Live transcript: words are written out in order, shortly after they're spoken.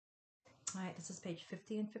All right, this is page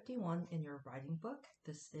 50 and 51 in your writing book.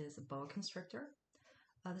 This is Boa Constrictor.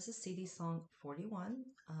 This is CD song 41.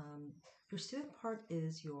 Your student part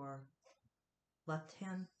is your left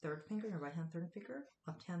hand third finger, your right hand third finger.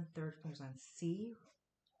 Left hand third finger is on C,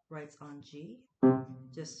 right's on G.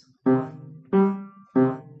 Just 1, 1,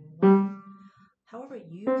 1, 1. However,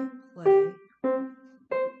 you can play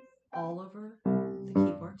all over the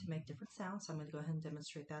keyboard to make different sounds. So I'm going to go ahead and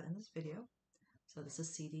demonstrate that in this video. So this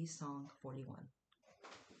is CD song 41.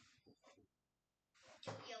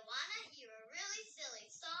 You wanna hear a really silly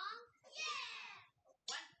song? Yeah!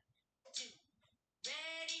 1, 2,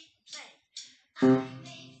 ready, play. I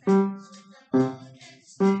made friends with the boa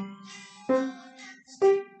constrictor, boa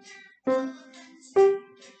constrictor, boa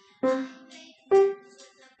constrictor. I made friends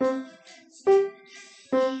with the boa constrictor.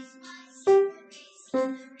 He's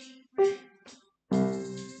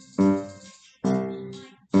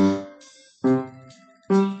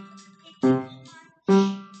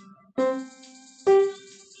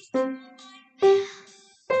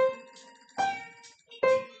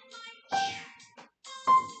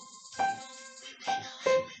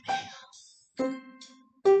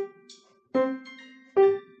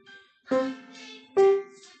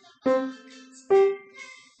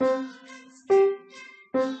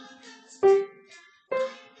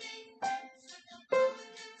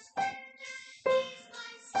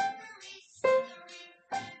my slippery, slithery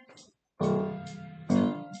friend.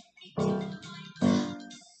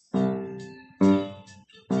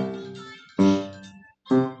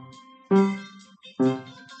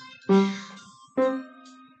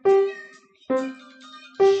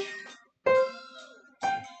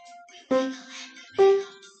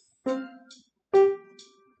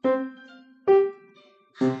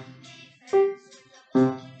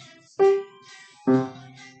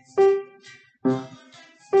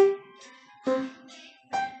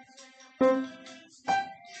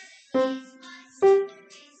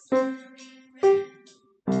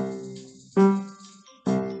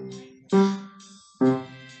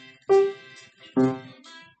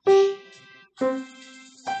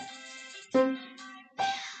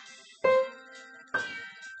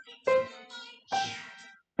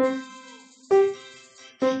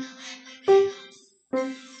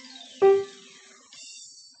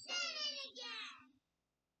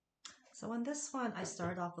 So on this one, I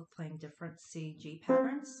started off with playing different C-G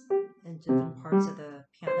patterns in different parts of the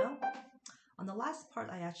piano. On the last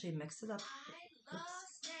part, I actually mixed it up.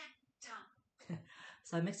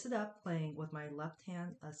 So I mixed it up playing with my left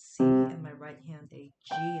hand a C and my right hand a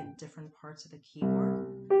G in different parts of the keyboard.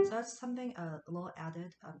 So that's something, a little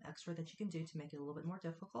added extra that you can do to make it a little bit more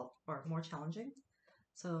difficult or more challenging.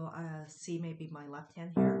 So C may be my left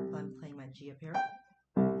hand here, but I'm playing my G up here.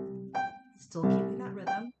 Still keeping that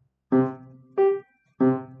rhythm.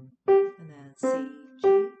 And then C,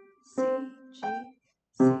 G, C, G,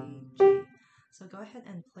 C, G. So go ahead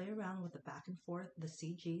and play around with the back and forth, the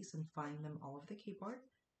C, Gs, and find them all over the keyboard,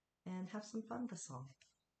 and have some fun with the song.